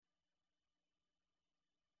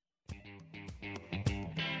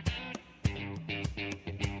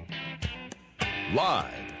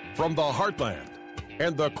Live from the heartland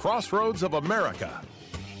and the crossroads of America,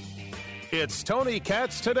 it's Tony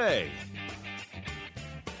Katz Today.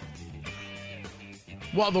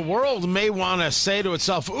 While the world may want to say to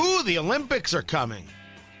itself, ooh, the Olympics are coming,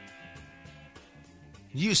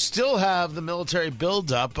 you still have the military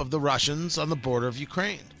buildup of the Russians on the border of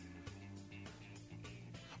Ukraine.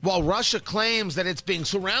 While Russia claims that it's being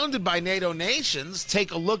surrounded by NATO nations,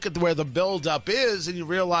 take a look at where the buildup is and you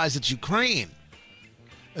realize it's Ukraine.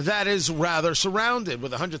 That is rather surrounded.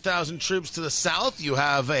 With 100,000 troops to the south, you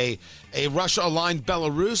have a Russia-aligned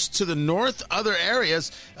Belarus to the north, other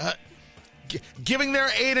areas giving their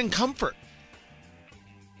aid and comfort.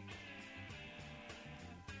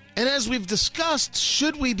 And as we've discussed,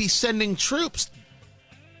 should we be sending troops?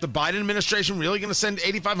 The Biden administration really going to send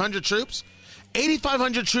 8,500 troops?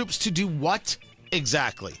 8,500 troops to do what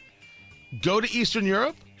exactly? Go to Eastern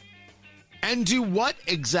Europe? And do what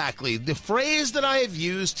exactly? The phrase that I have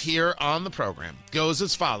used here on the program goes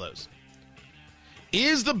as follows.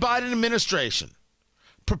 Is the Biden administration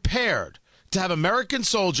prepared to have American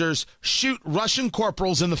soldiers shoot Russian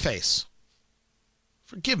corporals in the face?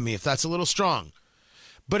 Forgive me if that's a little strong.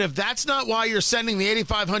 But if that's not why you're sending the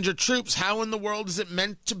 8,500 troops, how in the world is it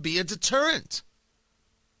meant to be a deterrent?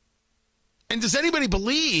 And does anybody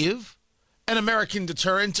believe an American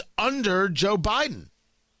deterrent under Joe Biden?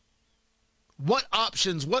 What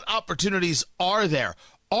options, what opportunities are there?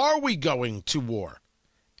 Are we going to war?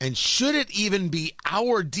 And should it even be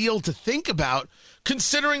our deal to think about,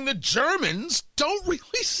 considering the Germans don't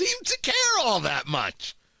really seem to care all that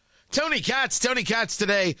much? Tony Katz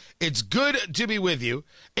Today. It's good to be with you.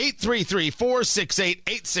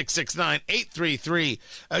 833-468-8669. 833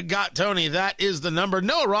 got Tony. That is the number.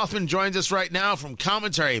 Noah Rothman joins us right now from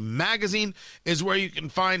Commentary Magazine, is where you can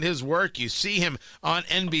find his work. You see him on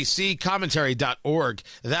NBC, commentary.org.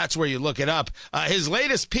 That's where you look it up. His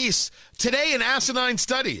latest piece, Today in Asinine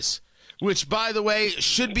Studies, which, by the way,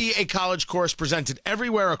 should be a college course presented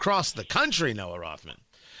everywhere across the country, Noah Rothman.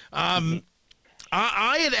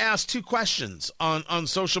 I had asked two questions on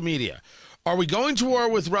social media. Are we going to war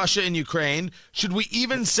with Russia and Ukraine? Should we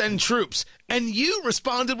even send troops? And you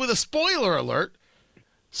responded with a spoiler alert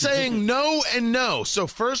saying no and no. So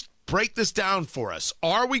first, break this down for us.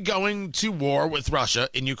 Are we going to war with Russia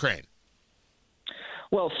in Ukraine?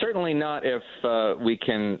 Well, certainly not if we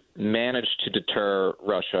can manage to deter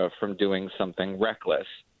Russia from doing something reckless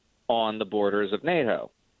on the borders of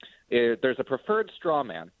NATO. There's a preferred straw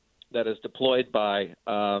man that is deployed by,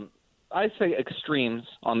 I say, extremes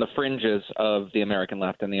on the fringes of the American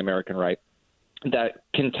left and the American right that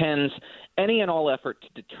contends any and all effort to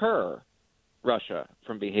deter Russia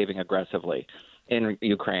from behaving aggressively in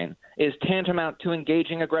Ukraine is tantamount to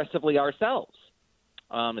engaging aggressively ourselves.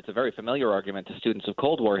 It's a very familiar argument to students of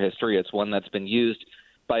Cold War history. It's one that's been used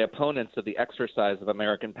by opponents of the exercise of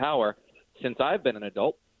American power since I've been an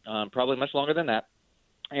adult, probably much longer than that.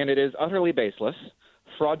 And it is utterly baseless,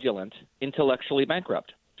 fraudulent, intellectually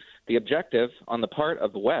bankrupt. The objective on the part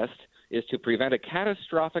of the West is to prevent a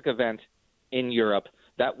catastrophic event in Europe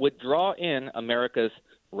that would draw in America's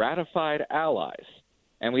ratified allies.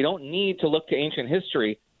 And we don't need to look to ancient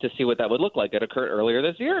history to see what that would look like. It occurred earlier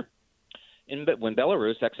this year when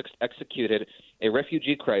Belarus executed a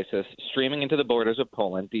refugee crisis streaming into the borders of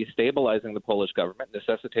Poland, destabilizing the Polish government,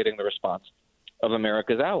 necessitating the response of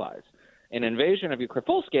America's allies. An invasion of Ukraine,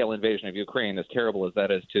 full-scale invasion of Ukraine, as terrible as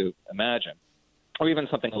that is to imagine, or even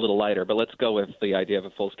something a little lighter, but let's go with the idea of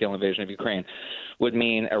a full-scale invasion of Ukraine, would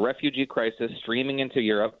mean a refugee crisis streaming into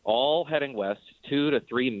Europe, all heading west, 2 to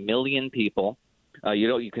 3 million people.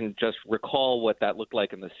 You can just recall what that looked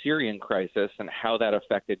like in the Syrian crisis and how that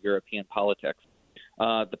affected European politics.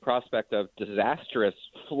 The prospect of disastrous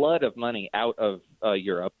flood of money out of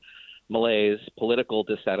Europe, malaise, political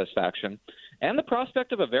dissatisfaction, and the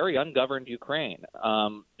prospect of a very ungoverned Ukraine,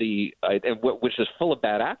 which is full of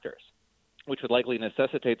bad actors, which would likely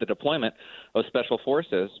necessitate the deployment of special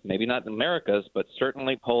forces, maybe not in America's, but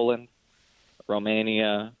certainly Poland,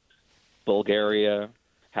 Romania, Bulgaria,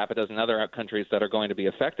 half a dozen other countries that are going to be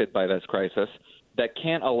affected by this crisis that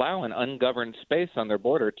can't allow an ungoverned space on their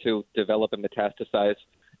border to develop and metastasize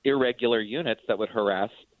irregular units that would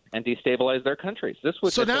harass and destabilize their countries. This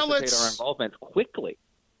would necessitate our involvement quickly.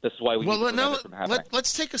 This is why we need to prevent it from happening.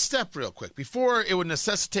 Let's take a step real quick. Before it would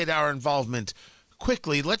necessitate our involvement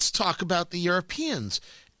quickly, let's talk about the Europeans.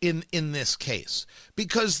 in this case,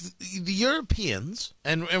 because the Europeans,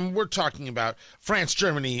 and we're talking about France,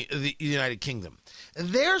 Germany, the United Kingdom,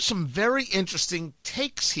 there's some very interesting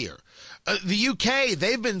takes here. The UK,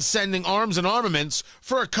 they've been sending arms and armaments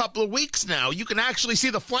for a couple of weeks now. You can actually see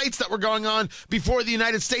the flights that were going on before the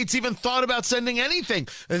United States even thought about sending anything.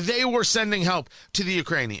 They were sending help to the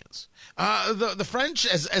Ukrainians. The French,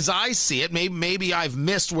 as I see it, maybe I've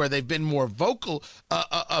missed where they've been more vocal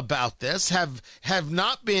about this, have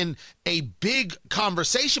not been a big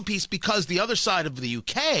conversation piece, because the other side of the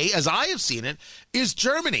UK, as I have seen it, is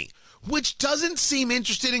Germany, which doesn't seem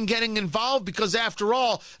interested in getting involved, because after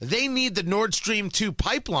all, they need the Nord Stream 2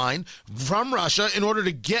 pipeline from Russia in order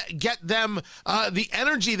to get them the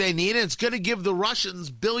energy they need, and it's going to give the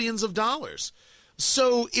Russians billions of dollars.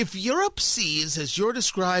 So if Europe sees, as you're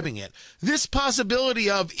describing it, this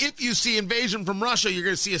possibility of, if you see invasion from Russia, you're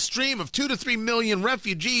going to see a stream of 2 to 3 million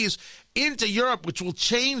refugees into Europe, which will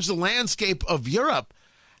change the landscape of Europe,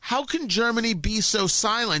 how can Germany be so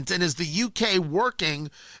silent? And is the UK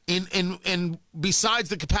working in besides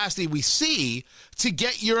the capacity we see to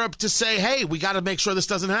get Europe to say, hey, we got to make sure this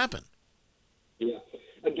doesn't happen? Yeah.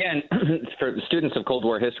 Again, for students of Cold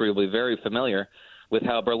War history will be very familiar with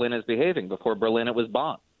how Berlin is behaving. Before Berlin, it was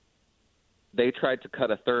bombed. They tried to cut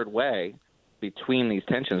a third way between these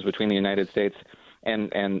tensions between the United States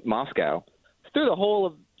and Moscow through the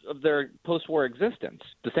whole of their post-war existence.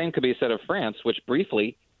 The same could be said of France, which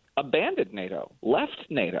briefly abandoned NATO, left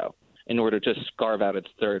NATO, in order to carve out its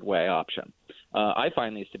third way option. I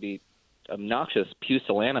find these to be obnoxious,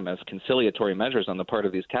 pusillanimous, conciliatory measures on the part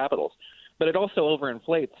of these capitals. But it also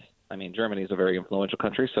overinflates. I mean, Germany is a very influential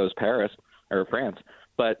country, so is Paris, or France.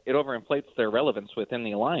 But it overinflates their relevance within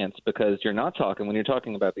the alliance, because when you're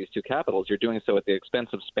talking about these two capitals, you're doing so at the expense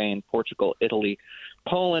of Spain, Portugal, Italy,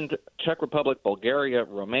 Poland, Czech Republic, Bulgaria,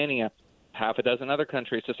 Romania, half a dozen other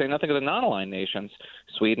countries, to say nothing of the non-aligned nations,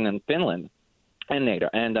 Sweden and Finland, and NATO,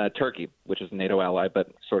 and Turkey, which is a NATO ally, but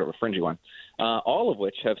sort of a fringy one, all of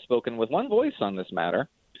which have spoken with one voice on this matter.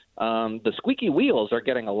 The squeaky wheels are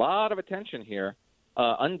getting a lot of attention here,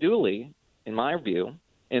 unduly, in my view,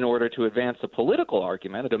 in order to advance a political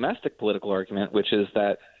argument, a domestic political argument, which is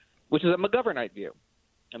a McGovernite view.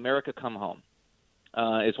 America, come home.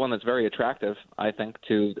 Is one that's very attractive, I think,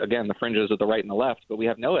 to, again, the fringes of the right and the left, but we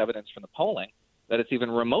have no evidence from the polling that it's even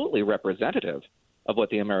remotely representative of what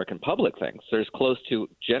the American public thinks. There's close to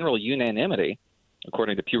general unanimity,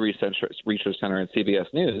 according to Pew Research Center and CBS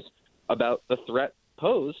News, about the threat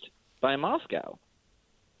posed by Moscow,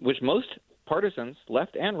 which most partisans,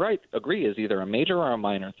 left and right, agree is either a major or a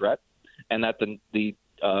minor threat, and that the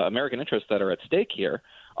American interests that are at stake here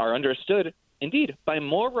are understood, indeed, by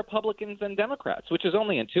more Republicans than Democrats, which is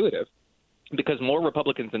only intuitive, because more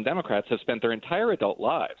Republicans than Democrats have spent their entire adult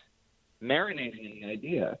lives marinating in the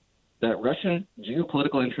idea that Russian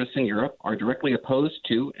geopolitical interests in Europe are directly opposed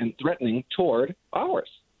to and threatening toward ours.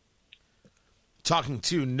 Talking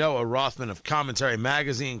to Noah Rothman of Commentary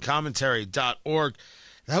Magazine, commentary.org.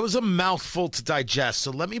 That was a mouthful to digest,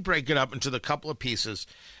 so let me break it up into the couple of pieces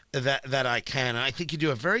that I can. And I think you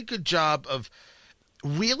do a very good job of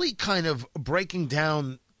really kind of breaking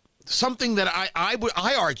down something that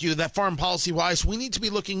I argue that foreign policy-wise we need to be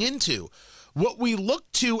looking into. What we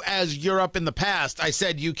look to as Europe in the past, I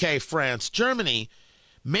said UK, France, Germany,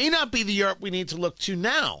 may not be the Europe we need to look to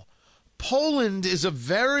now. Poland is a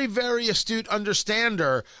very, very astute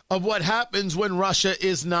understander of what happens when Russia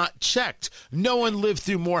is not checked. No one lived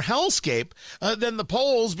through more hellscape than the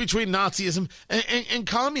Poles between Nazism and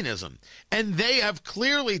communism. And they have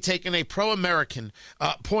clearly taken a pro-American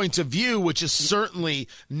point of view, which is certainly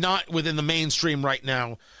not within the mainstream right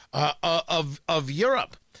now of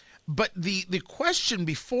Europe. But the question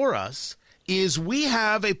before us is, we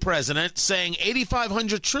have a president saying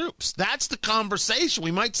 8,500 troops. That's the conversation.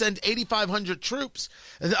 We might send 8,500 troops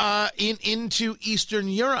into Eastern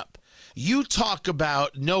Europe. You talk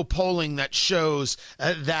about no polling that shows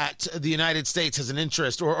that the United States has an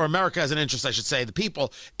interest, or America has an interest, I should say, the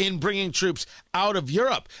people, in bringing troops out of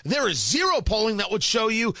Europe. There is zero polling that would show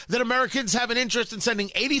you that Americans have an interest in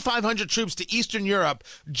sending 8,500 troops to Eastern Europe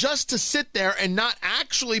just to sit there and not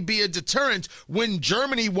actually be a deterrent when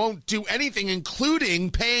Germany won't do anything,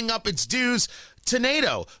 including paying up its dues to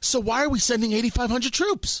NATO. So why are we sending 8,500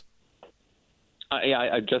 troops?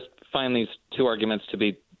 I just find these two arguments to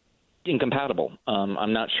be incompatible.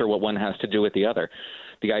 I'm not sure what one has to do with the other.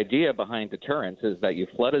 The idea behind deterrence is that you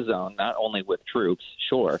flood a zone not only with troops,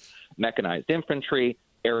 sure, mechanized infantry,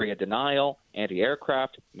 area denial,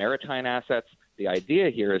 anti-aircraft, maritime assets. The idea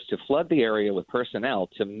here is to flood the area with personnel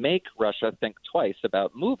to make Russia think twice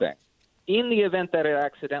about moving in the event that it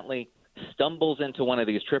accidentally stumbles into one of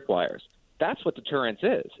these tripwires. That's what deterrence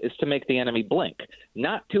is to make the enemy blink,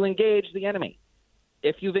 not to engage the enemy.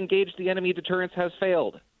 If you've engaged the enemy, deterrence has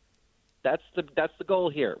failed. That's the goal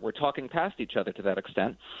here. We're talking past each other to that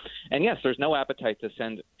extent. And yes, there's no appetite to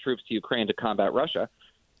send troops to Ukraine to combat Russia.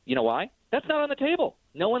 You know why? That's not on the table.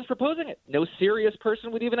 No one's proposing it. No serious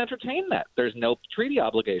person would even entertain that. There's no treaty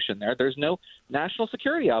obligation there. There's no national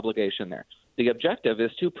security obligation there. The objective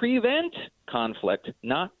is to prevent conflict,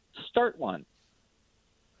 not start one.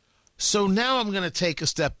 So now I'm going to take a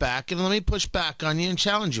step back and let me push back on you and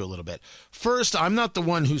challenge you a little bit. First, I'm not the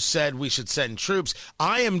one who said we should send troops.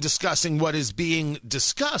 I am discussing what is being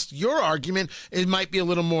discussed. Your argument, it might be a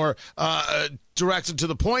little more directed to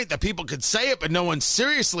the point that people could say it, but no one's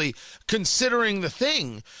seriously considering the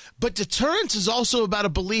thing. But deterrence is also about a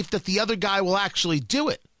belief that the other guy will actually do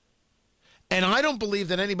it. And I don't believe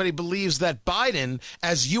that anybody believes that Biden,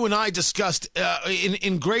 as you and I discussed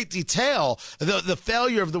in great detail, the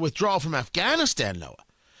failure of the withdrawal from Afghanistan, Noah,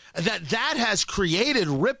 that has created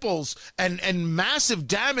ripples and massive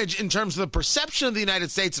damage in terms of the perception of the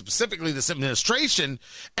United States, specifically this administration,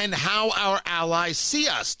 and how our allies see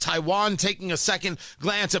us. Taiwan taking a second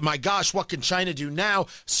glance at, my gosh, what can China do now?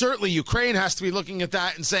 Certainly Ukraine has to be looking at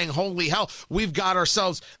that and saying, holy hell, we've got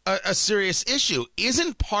ourselves a serious issue.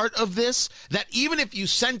 Isn't part of this that even if you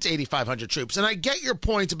sent 8,500 troops, and I get your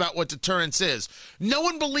point about what deterrence is, no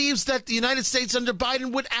one believes that the United States under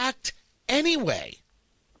Biden would act anyway?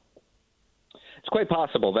 It's quite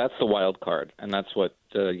possible. That's the wild card, and that's what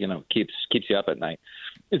keeps you up at night,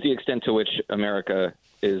 is the extent to which America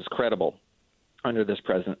is credible under this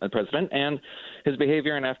president, and his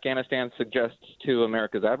behavior in Afghanistan suggests to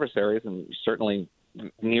America's adversaries, and certainly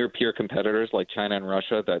near peer competitors like China and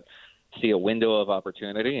Russia, that see a window of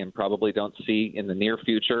opportunity and probably don't see in the near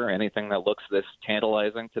future anything that looks this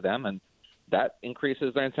tantalizing to them, and that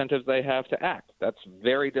increases the incentives they have to act. That's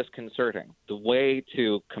very disconcerting. The way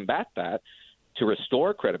to combat that, to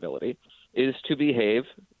restore credibility, is to behave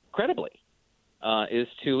credibly, is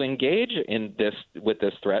to engage in this with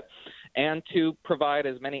this threat, and to provide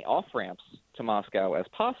as many off-ramps to Moscow as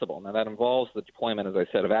possible. Now, that involves the deployment, as I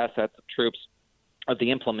said, of assets, of troops, of the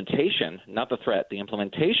implementation, not the threat, the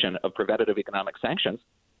implementation of preventative economic sanctions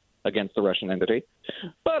against the Russian entity,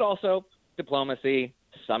 but also diplomacy,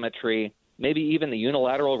 summitry, maybe even the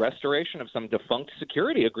unilateral restoration of some defunct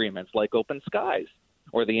security agreements like Open Skies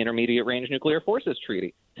or the Intermediate Range Nuclear Forces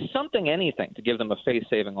Treaty. Something, anything, to give them a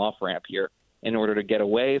face-saving off-ramp here in order to get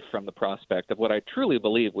away from the prospect of what I truly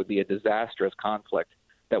believe would be a disastrous conflict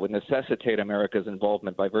that would necessitate America's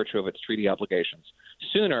involvement by virtue of its treaty obligations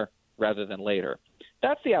sooner rather than later.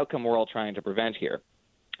 That's the outcome we're all trying to prevent here.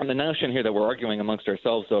 And the notion here that we're arguing amongst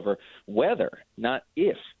ourselves over whether, not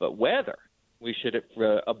if, but whether we should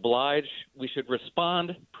we should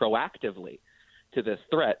respond proactively to this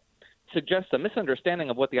threat suggests a misunderstanding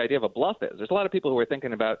of what the idea of a bluff is. There's a lot of people who are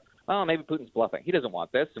thinking about, oh, maybe Putin's bluffing. He doesn't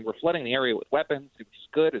want this, and we're flooding the area with weapons, which is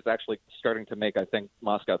good. It's actually starting to make, I think,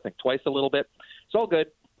 Moscow think twice a little bit. It's all good,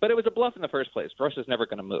 but it was a bluff in the first place. Russia's never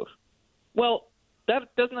going to move. Well,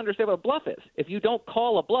 that doesn't understand what a bluff is. If you don't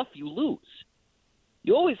call a bluff, you lose.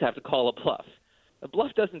 You always have to call a bluff. A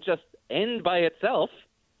bluff doesn't just end by itself.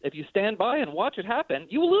 If you stand by and watch it happen,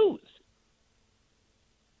 you lose.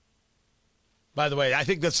 By the way, I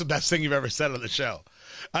think that's the best thing you've ever said on the show.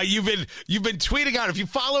 You've been tweeting out. If you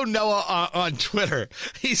follow Noah on Twitter,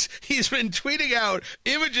 he's been tweeting out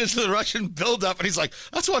images of the Russian buildup, and he's like,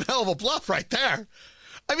 "That's one hell of a bluff right there."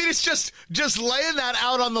 I mean, it's just laying that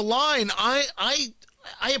out on the line. I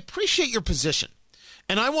appreciate your position.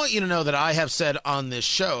 And I want you to know that I have said on this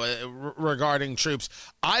show regarding troops,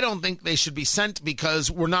 I don't think they should be sent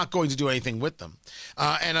because we're not going to do anything with them.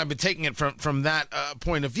 And I've been taking it from that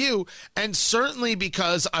point of view. And certainly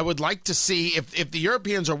because I would like to see if the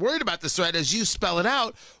Europeans are worried about this threat, as you spell it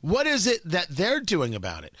out, what is it that they're doing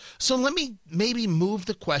about it? So let me maybe move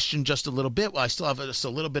the question just a little bit while I still have just a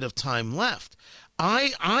little bit of time left.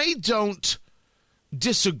 I don't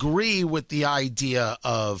disagree with the idea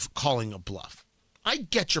of calling a bluff. I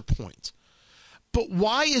get your point. But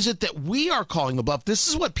why is it that we are calling a bluff? This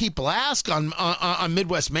is what people ask on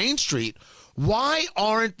Midwest Main Street. Why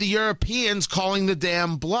aren't the Europeans calling the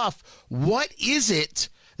damn bluff? What is it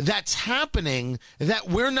that's happening that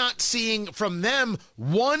we're not seeing from them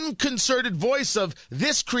one concerted voice of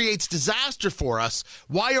this creates disaster for us?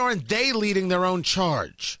 Why aren't they leading their own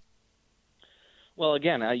charge? Well,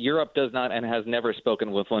 again, Europe does not and has never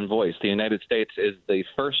spoken with one voice. The United States is the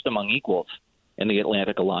first among equals in the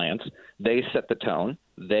Atlantic Alliance. They set the tone.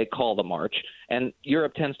 They call the march. And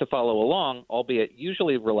Europe tends to follow along, albeit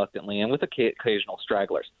usually reluctantly and with occasional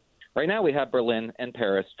stragglers. Right now we have Berlin and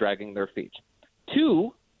Paris dragging their feet.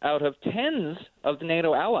 2 out of tens of the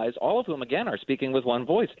NATO allies, all of whom, again, are speaking with one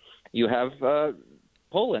voice. You have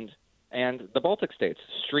Poland and the Baltic states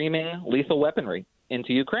streaming lethal weaponry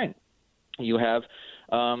into Ukraine. You have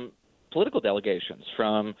political delegations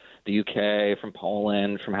from the UK, from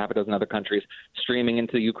Poland, from half a dozen other countries streaming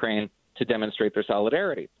into Ukraine to demonstrate their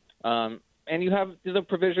solidarity. And you have the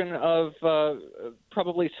provision of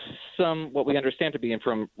probably some, what we understand to be, and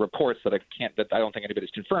from reports that I don't think anybody's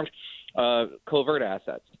confirmed, covert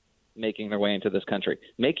assets making their way into this country,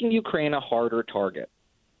 making Ukraine a harder target.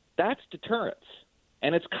 That's deterrence.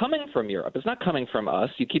 And it's coming from Europe. It's not coming from us.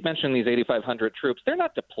 You keep mentioning these 8,500 troops. They're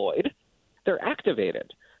not deployed. They're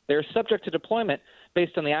activated. They're subject to deployment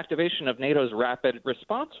based on the activation of NATO's rapid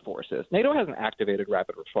response forces. NATO hasn't activated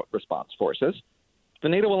rapid response forces. The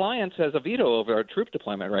NATO alliance has a veto over our troop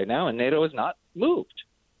deployment right now, and NATO has not moved.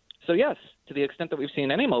 So, yes, to the extent that we've seen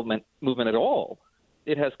any movement at all,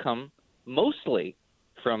 it has come mostly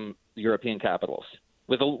from European capitals,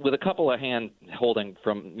 with a couple of hand-holding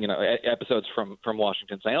from, episodes from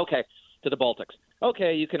Washington saying, okay, to the Baltics,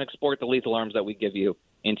 okay, you can export the lethal arms that we give you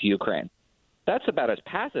into Ukraine. That's about as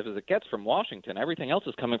passive as it gets from Washington. Everything else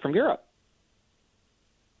is coming from Europe.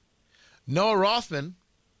 Noah Rothman.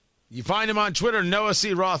 You find him on Twitter, Noah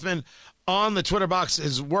C. Rothman, on the Twitter box,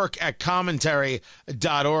 his work at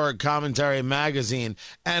commentary.org, Commentary Magazine.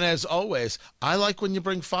 And as always, I like when you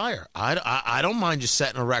bring fire. I don't mind you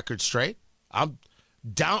setting a record straight. I'm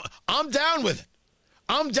down with it.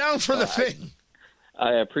 I'm down for the thing.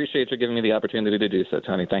 I appreciate you giving me the opportunity to do so,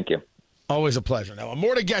 Tony. Thank you. Always a pleasure. Now,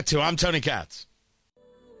 more to get to. I'm Tony Katz.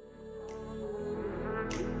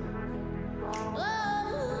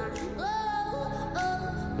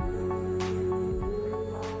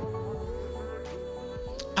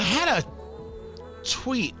 I had a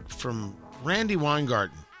tweet from Randi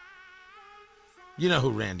Weingarten. You know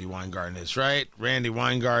who Randi Weingarten is, right? Randi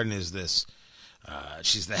Weingarten is this.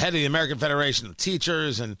 She's the head of the American Federation of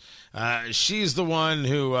Teachers, and she's the one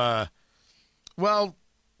who,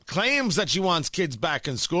 claims that she wants kids back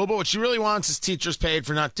in school, but what she really wants is teachers paid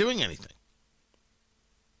for not doing anything.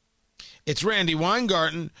 It's Randi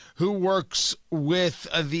Weingarten who works with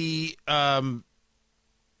the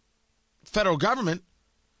federal government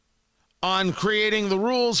on creating the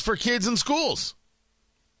rules for kids in schools.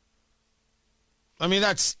 I mean,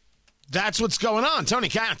 that's what's going on. Tony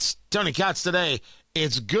Katz today.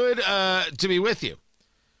 It's good to be with you.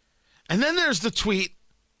 And then there's the tweet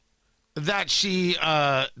that she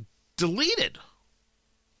deleted.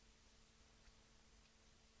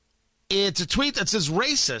 It's a tweet that says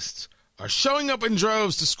racists are showing up in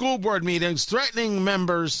droves to school board meetings, threatening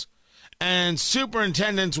members and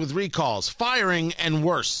superintendents with recalls, firing, and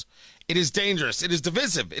worse. It is dangerous. It is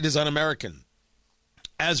divisive. It is un-American.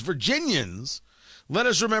 As Virginians, let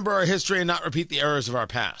us remember our history and not repeat the errors of our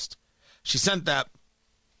past. She sent that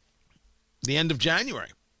the end of January.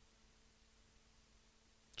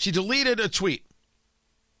 She deleted a tweet.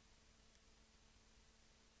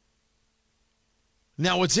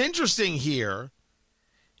 Now, what's interesting here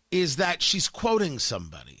is that she's quoting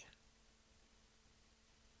somebody.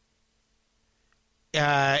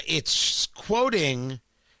 It's quoting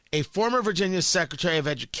a former Virginia Secretary of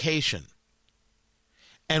Education.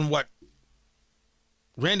 And what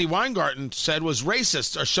Randi Weingarten said was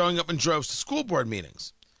racists are showing up in droves to school board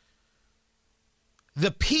meetings.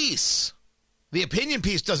 The piece, the opinion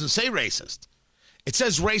piece, doesn't say racist. It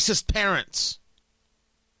says racist parents.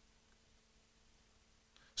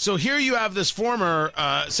 So here you have this former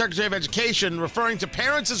Secretary of Education referring to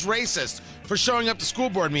parents as racist for showing up to school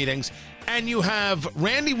board meetings, and you have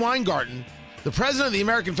Randi Weingarten, the president of the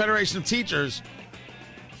American Federation of Teachers,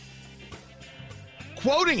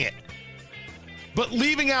 quoting it, but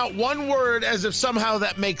leaving out one word as if somehow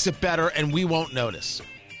that makes it better and we won't notice.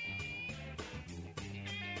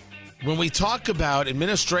 When we talk about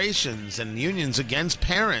administrations and unions against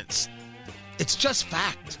parents, it's just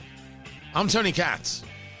fact. I'm Tony Katz.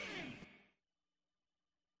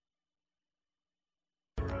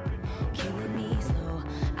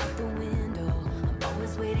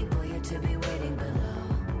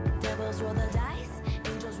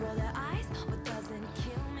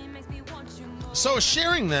 So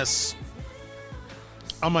sharing this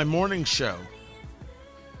on my morning show,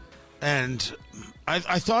 and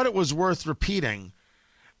I thought it was worth repeating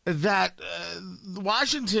that the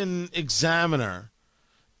Washington Examiner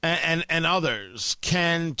and others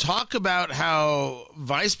can talk about how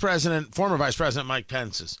former Vice President Mike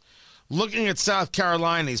Pence is looking at South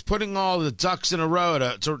Carolina. He's putting all the ducks in a row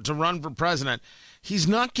to run for president. He's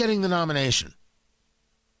not getting the nomination.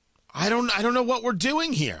 I don't know what we're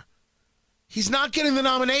doing here. He's not getting the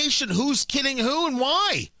nomination. Who's kidding who and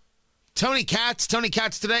why? Tony Katz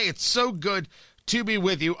Today. It's so good to be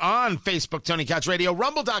with you on Facebook, Tony Katz Radio,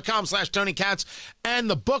 rumble.com/Tony Katz, and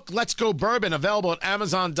the book, Let's Go Bourbon, available at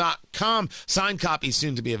Amazon.com. Signed copies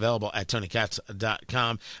soon to be available at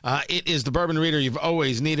TonyKatz.com. It is the bourbon reader you've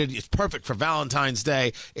always needed. It's perfect for Valentine's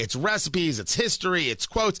Day. It's recipes, it's history, it's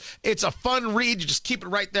quotes. It's a fun read. You just keep it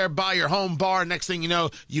right there by your home bar. Next thing you know,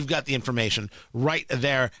 you've got the information right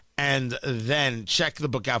there. And then check the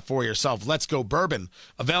book out for yourself. Let's Go Bourbon,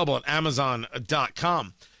 available at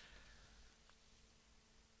Amazon.com.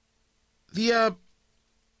 The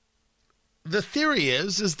theory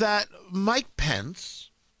is that Mike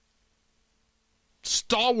Pence,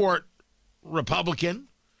 stalwart Republican,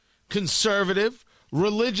 conservative,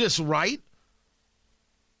 religious right,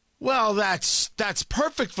 well, that's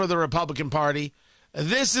perfect for the Republican Party.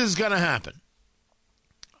 This is going to happen.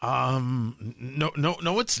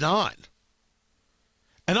 No, it's not.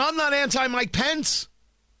 And I'm not anti-Mike Pence.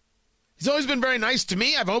 He's always been very nice to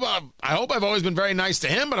me. I hope I've always been very nice to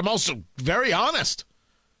him, but I'm also very honest.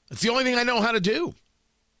 It's the only thing I know how to do.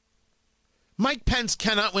 Mike Pence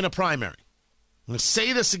cannot win a primary. I'm going to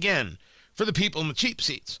say this again for the people in the cheap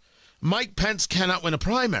seats. Mike Pence cannot win a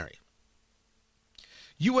primary.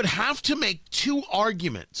 You would have to make two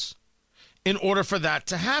arguments in order for that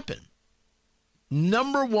to happen.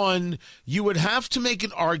 Number one, you would have to make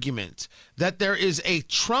an argument that there is a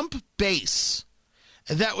Trump base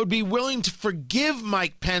that would be willing to forgive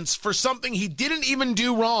Mike Pence for something he didn't even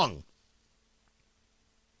do wrong.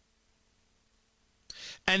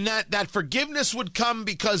 And that forgiveness would come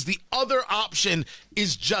because the other option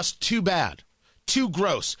is just too bad, too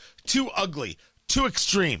gross, too ugly, too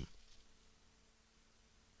extreme.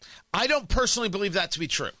 I don't personally believe that to be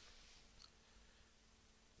true.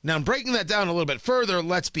 Now, in breaking that down a little bit further,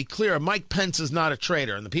 let's be clear. Mike Pence is not a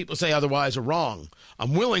traitor, and the people who say otherwise are wrong.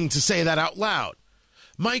 I'm willing to say that out loud.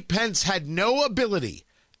 Mike Pence had no ability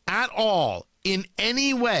at all in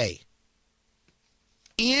any way,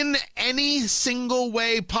 in any single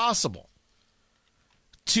way possible,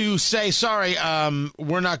 to say, sorry,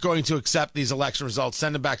 we're not going to accept these election results,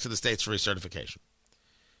 send them back to the states for recertification.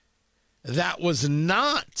 That was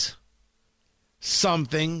not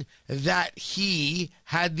something that he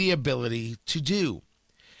had the ability to do.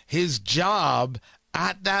 His job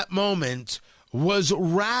at that moment was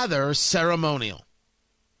rather ceremonial.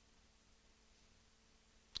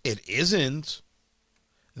 It isn't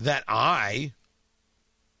that I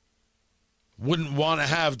wouldn't want to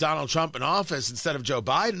have Donald Trump in office instead of Joe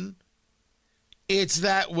Biden. It's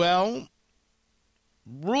that, well,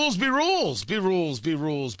 rules be rules, be rules, be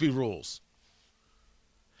rules, be rules.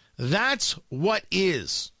 That's what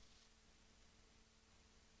is.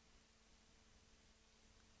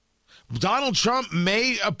 Donald Trump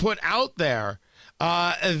may put out there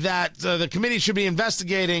that the committee should be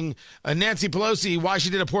investigating Nancy Pelosi, why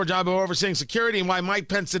she did a poor job of overseeing security, and why Mike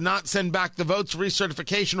Pence did not send back the votes for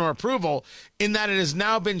recertification or approval, in that it has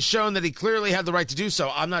now been shown that he clearly had the right to do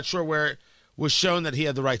so. I'm not sure where it was shown that he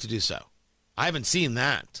had the right to do so. I haven't seen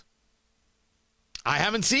that. I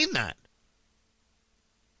haven't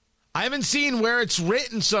seen where it's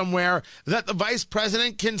written somewhere that the vice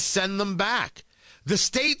president can send them back. The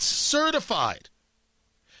states certified.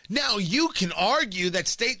 Now, you can argue that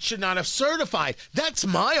states should not have certified. That's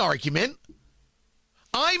my argument.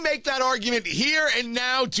 I make that argument here and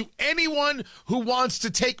now to anyone who wants to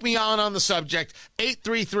take me on the subject.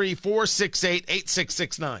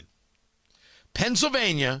 833-468-8669.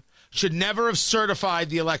 Pennsylvania should never have certified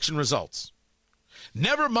the election results.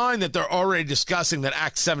 Never mind that they're already discussing that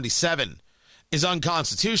Act 77 is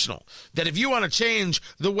unconstitutional, that if you want to change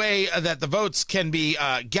the way that the votes can be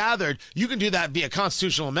gathered, you can do that via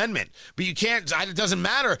constitutional amendment. But you can't, it doesn't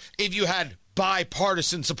matter if you had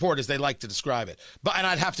bipartisan support, as they like to describe it. And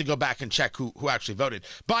I'd have to go back and check who actually voted.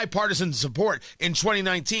 Bipartisan support in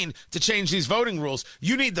 2019 to change these voting rules.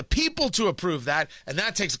 You need the people to approve that, and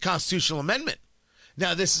that takes a constitutional amendment.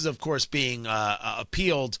 Now, this is, of course, being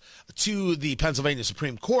appealed to the Pennsylvania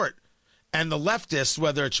Supreme Court. And the leftists,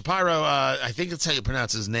 whether it's Shapiro, I think it's how you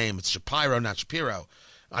pronounce his name. It's Shapiro, not Shapiro.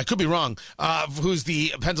 I could be wrong. Who's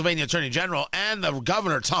the Pennsylvania Attorney General, and the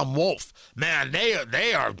governor, Tom Wolf. Man, they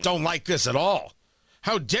don't like this at all.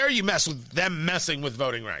 How dare you mess with them messing with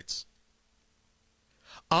voting rights?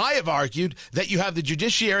 I have argued that you have the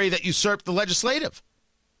judiciary that usurped the legislative.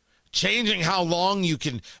 Changing how long you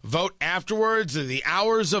can vote afterwards, or the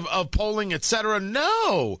hours of polling, etc.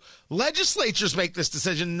 No. Legislatures make this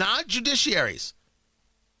decision, not judiciaries,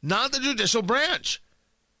 not the judicial branch.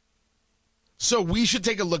 So we should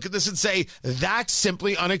take a look at this and say that's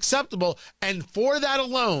simply unacceptable. And for that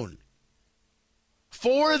alone,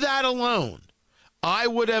 for that alone, I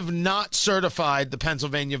would have not certified the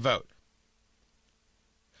Pennsylvania vote.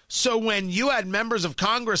 So when you had members of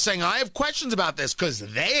Congress saying, I have questions about this, because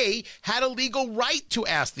they had a legal right to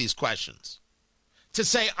ask these questions, to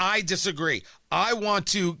say, I disagree, I want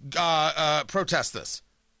to protest this.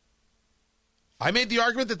 I made the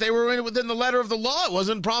argument that they were within the letter of the law. It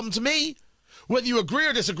wasn't a problem to me. Whether you agree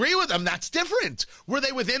or disagree with them, that's different. Were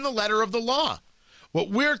they within the letter of the law? What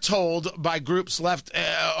we're told by groups left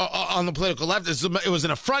on the political left is it was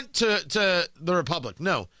an affront to the republic.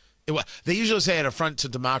 No, they usually say an affront to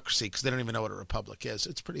democracy because they don't even know what a republic is.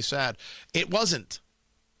 It's pretty sad. It wasn't.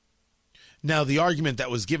 Now, the argument that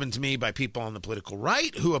was given to me by people on the political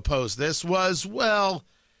right who opposed this was, well,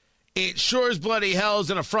 it sure as bloody hell is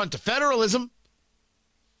an affront to federalism.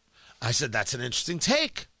 I said, that's an interesting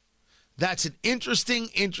take. That's an interesting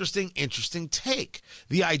take.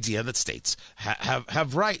 The idea that states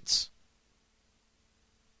have rights.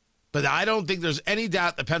 But I don't think there's any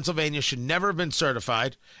doubt that Pennsylvania should never have been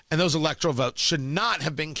certified, and those electoral votes should not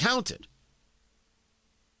have been counted.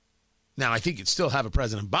 Now, I think you'd still have a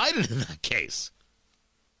President Biden in that case.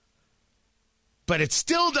 But it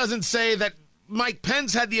still doesn't say that Mike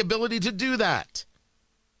Pence had the ability to do that.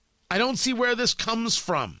 I don't see where this comes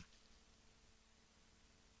from.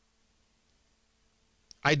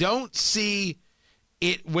 I don't see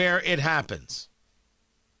it where it happens.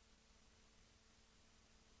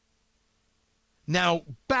 Now,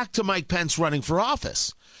 back to Mike Pence running for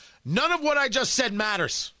office. None of what I just said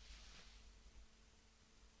matters.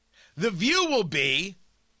 The view will be,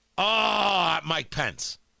 Mike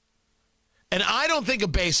Pence. And I don't think a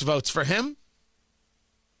base votes for him.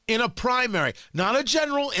 In a primary, not a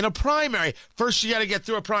general, in a primary. First, you got to get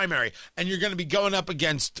through a primary, and you're going to be going up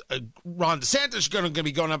against Ron DeSantis. You're going to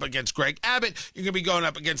be going up against Greg Abbott. You're going to be going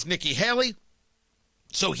up against Nikki Haley.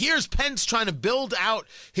 So here's Pence trying to build out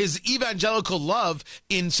his evangelical love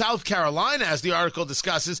in South Carolina, as the article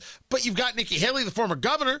discusses. But you've got Nikki Haley, the former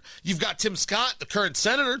governor. You've got Tim Scott, the current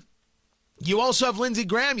senator. You also have Lindsey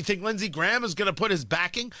Graham. You think Lindsey Graham is going to put his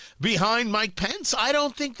backing behind Mike Pence? I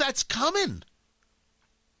don't think that's coming.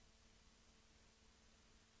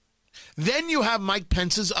 Then you have Mike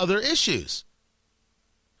Pence's other issues.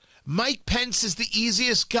 Mike Pence is the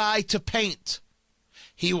easiest guy to paint.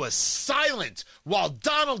 He was silent while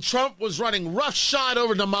Donald Trump was running roughshod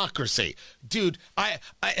over democracy. Dude, I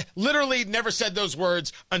literally never said those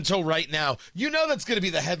words until right now. You know that's going to be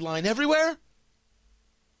the headline everywhere.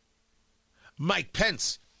 Mike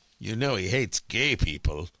Pence, you know he hates gay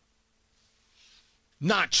people.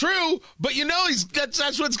 Not true, but you know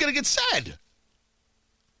that's what's going to get said.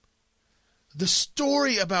 The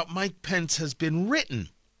story about Mike Pence has been written.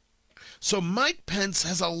 So Mike Pence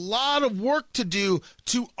has a lot of work to do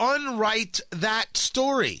to unwrite that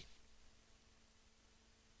story.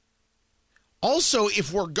 Also,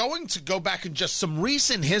 if we're going to go back in just some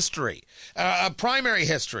recent history, primary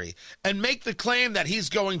history, and make the claim that he's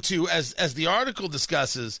going to, as the article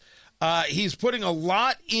discusses, he's putting a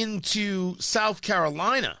lot into South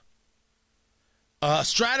Carolina. A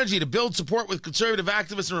strategy to build support with conservative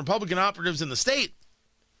activists and Republican operatives in the state.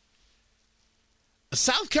 A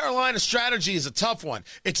South Carolina strategy is a tough one.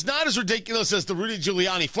 It's not as ridiculous as the Rudy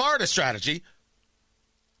Giuliani Florida strategy.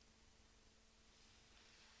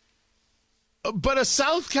 But a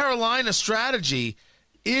South Carolina strategy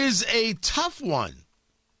is a tough one.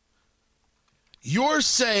 You're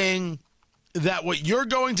saying that what you're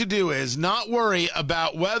going to do is not worry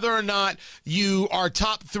about whether or not you are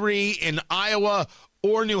top 3 in Iowa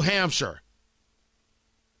or New Hampshire.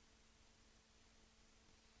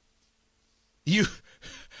 You're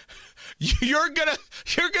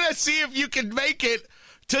gonna see if you can make it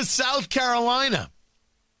to South Carolina.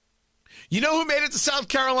 You know who made it to South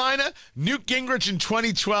Carolina? Newt Gingrich in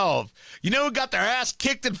 2012. You know who got their ass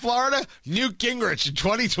kicked in Florida? Newt Gingrich in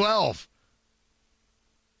 2012.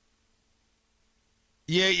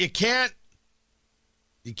 Yeah, you can't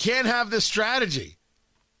have this strategy.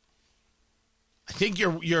 I think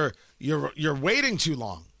you're waiting too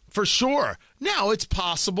long, for sure. Now, it's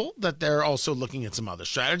possible that they're also looking at some other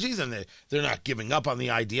strategies, and they're not giving up on the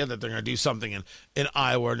idea that they're going to do something in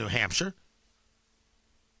Iowa or New Hampshire.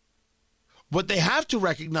 What they have to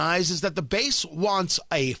recognize is that the base wants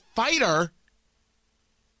a fighter,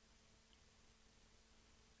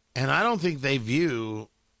 and I don't think they view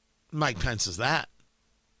Mike Pence as that.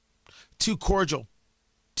 Too cordial,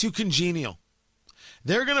 too congenial.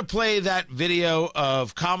 They're going to play that video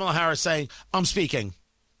of Kamala Harris saying, I'm speaking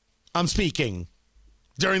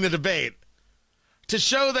during the debate to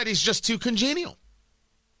show that he's just too congenial.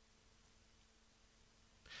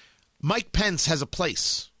 Mike Pence has a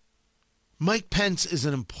place. Mike Pence is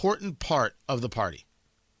an important part of the party.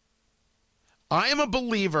 I am a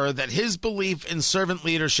believer that his belief in servant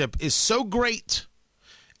leadership is so great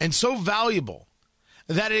and so valuable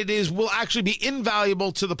that will actually be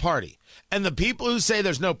invaluable to the party. And the people who say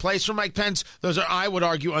there's no place for Mike Pence, those are, I would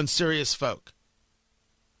argue, unserious folk.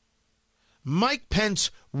 Mike Pence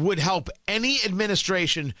would help any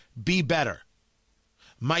administration be better.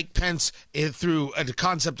 Mike Pence through a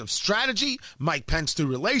concept of strategy, Mike Pence through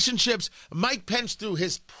relationships, Mike Pence through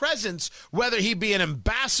his presence, whether he be an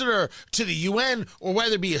ambassador to the UN or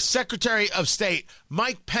whether he be a Secretary of State,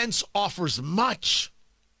 Mike Pence offers much.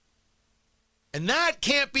 And that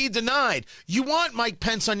can't be denied. You want Mike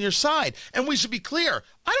Pence on your side. And we should be clear.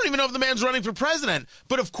 I don't even know if the man's running for president,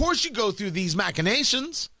 but of course you go through these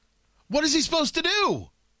machinations. What is he supposed to do?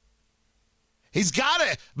 He's got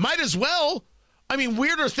to, might as well. I mean,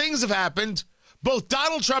 weirder things have happened. Both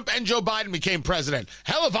Donald Trump and Joe Biden became president.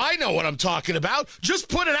 Hell if I know what I'm talking about. Just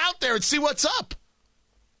put it out there and see what's up.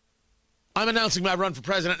 I'm announcing my run for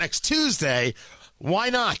president next Tuesday. Why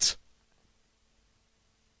not?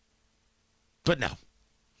 But no.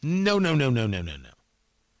 No.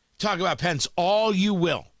 Talk about Pence all you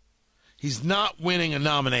will. He's not winning a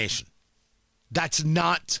nomination. That's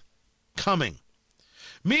not coming.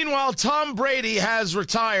 Meanwhile, Tom Brady has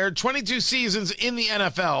retired 22 seasons in the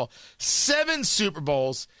NFL, 7 Super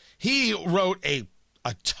Bowls. He wrote a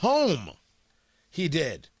tome. He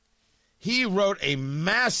did. He wrote a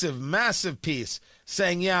massive piece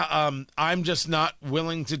saying, I'm just not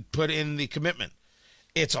willing to put in the commitment.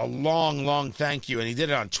 It's a long thank you. And he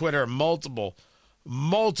did it on Twitter, multiple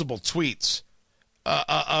tweets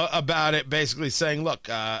about it, basically saying, look,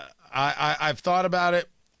 I've thought about it.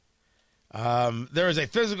 There is a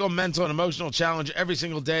physical, mental, and emotional challenge every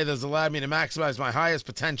single day that has allowed me to maximize my highest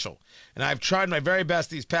potential, and I've tried my very best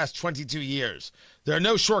these past 22 years. There are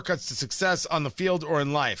no shortcuts to success on the field or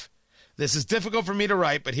in life. This is difficult for me to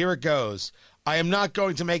write, but here it goes. I am not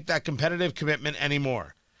going to make that competitive commitment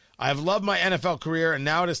anymore. I have loved my NFL career, and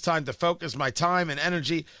now it is time to focus my time and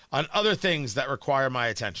energy on other things that require my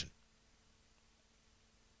attention.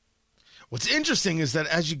 What's interesting is that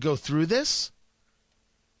as you go through this,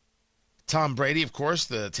 Tom Brady, of course,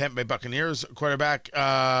 the Tampa Bay Buccaneers quarterback.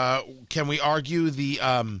 Can we argue the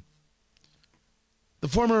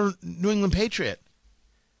former New England Patriot?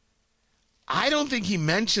 I don't think he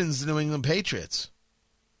mentions the New England Patriots.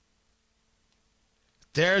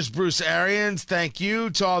 There's Bruce Arians. Thank you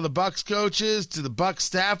to all the Bucs coaches, to the Bucs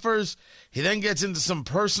staffers. He then gets into some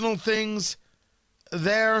personal things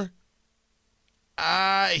there.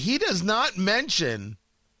 He does not mention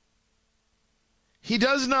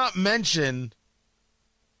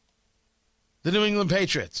the New England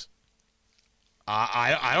Patriots.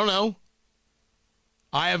 I don't know.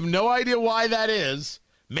 I have no idea why that is.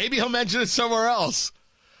 Maybe he'll mention it somewhere else.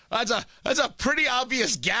 That's a pretty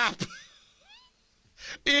obvious gap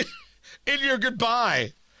in your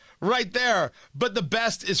goodbye right there. But the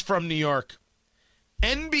best is from New York.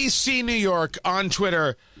 NBC New York on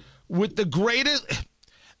Twitter with the greatest.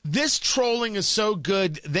 This trolling is so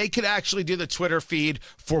good, they could actually do the Twitter feed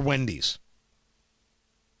for Wendy's.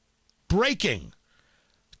 Breaking.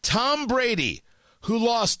 Tom Brady, who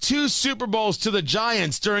lost 2 Super Bowls to the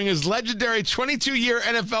Giants during his legendary 22-year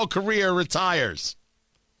NFL career, retires.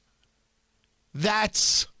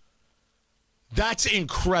 That's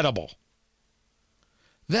incredible.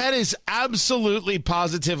 That is absolutely,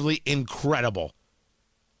 positively incredible.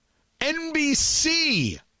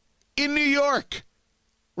 NBC in New York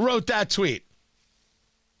wrote that tweet.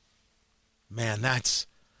 Man, that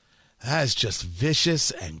is just vicious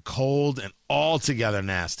and cold and altogether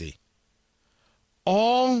nasty.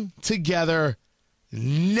 Altogether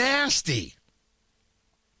nasty.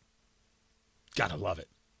 Gotta love it.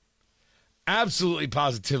 Absolutely,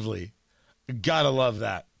 positively. Gotta love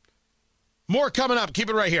that. More coming up. Keep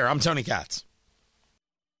it right here. I'm Tony Katz.